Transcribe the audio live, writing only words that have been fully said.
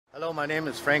Hello, my name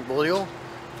is Frank Bolio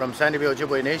from Sanibel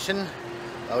Ojibwe Nation.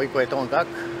 I'm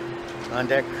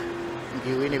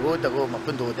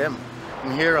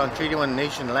here on Treaty 1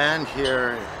 Nation land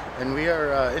here, and we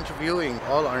are interviewing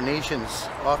all our nations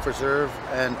off reserve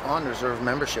and on reserve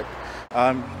membership.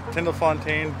 I'm Tyndell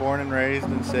Fontaine, born and raised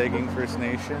in Saugeen First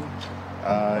Nation.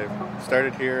 I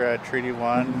started here at Treaty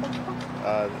 1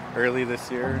 early this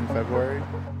year in February.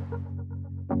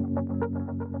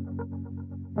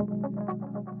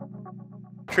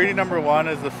 Treaty number 1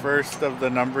 is the first of the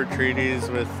numbered treaties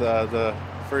with the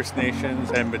First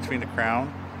Nations and between the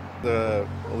Crown. The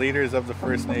leaders of the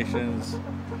First Nations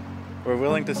were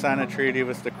willing to sign a treaty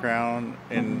with the Crown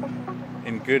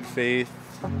in good faith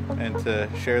and to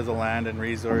share the land and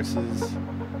resources.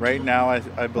 Right now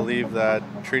I believe that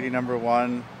Treaty number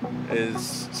 1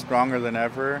 is stronger than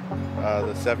ever.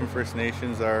 The 7 First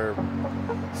Nations are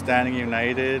standing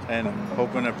united and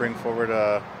hoping to bring forward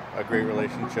a great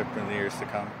relationship in the years to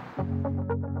come.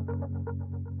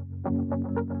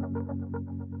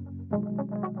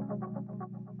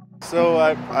 So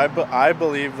I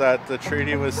believe that the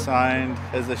treaty was signed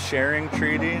as a sharing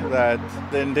treaty, that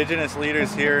the Indigenous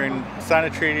leaders here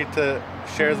signed a treaty to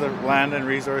share the land and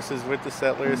resources with the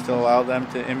settlers to allow them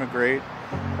to immigrate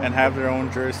and have their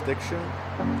own jurisdiction.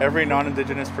 Every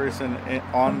non-Indigenous person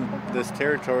on this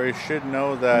territory should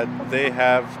know that they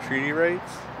have treaty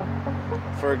rights.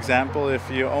 For example, if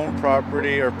you own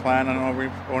property or plan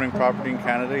on owning property in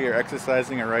Canada, you're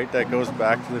exercising a right that goes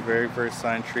back to the very first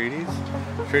signed treaties.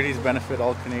 Treaties benefit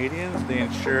all Canadians. They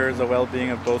ensure the well-being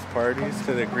of both parties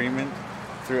to the agreement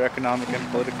through economic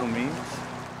and political means.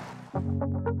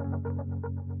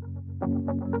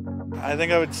 I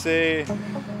think I would say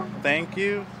thank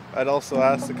you. I'd also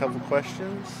ask a couple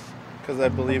questions because I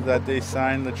believe that they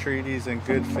signed the treaties in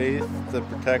good faith to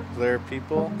protect their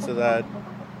people so that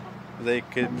they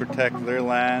could protect their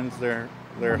lands, their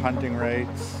hunting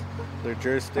rights, their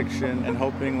jurisdiction, and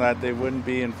hoping that they wouldn't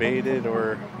be invaded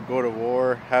or go to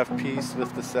war, have peace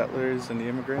with the settlers and the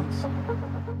immigrants.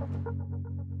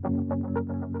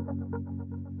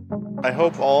 I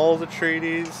hope all the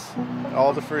treaties,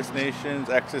 all the First Nations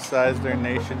exercise their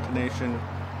nation-to-nation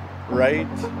right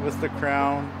with the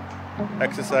Crown,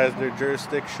 exercise their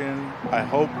jurisdiction. I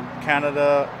hope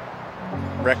Canada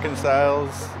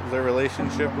reconciles their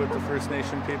relationship with the First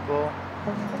Nation people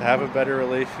to have a better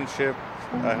relationship.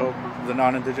 I hope the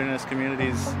non-Indigenous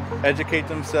communities educate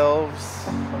themselves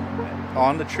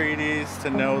on the treaties to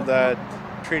know that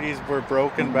treaties were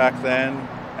broken back then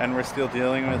and we're still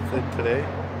dealing with it today.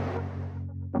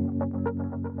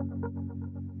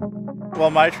 Well,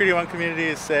 my Treaty 1 community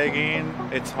is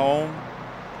Saugeen. It's home.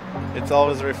 It's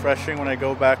always refreshing when I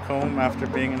go back home after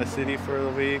being in the city for a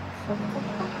week.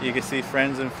 You can see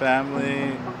friends and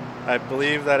family. I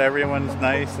believe that everyone's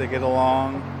nice, they get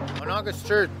along. On August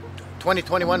 3rd,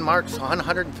 2021 marks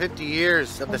 150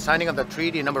 years of the signing of the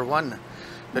Treaty number 1.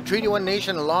 The Treaty 1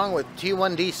 Nation, along with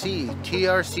T1DC,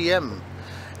 TRCM,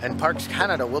 and Parks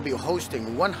Canada will be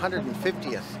hosting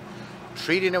 150th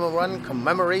Treaty number 1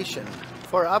 commemoration.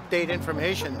 For update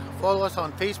information, follow us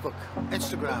on Facebook,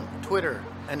 Instagram, Twitter,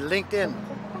 and LinkedIn.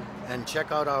 And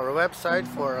check out our website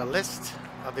for a list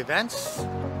of events.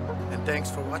 And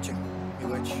thanks for watching.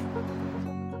 Miigwech.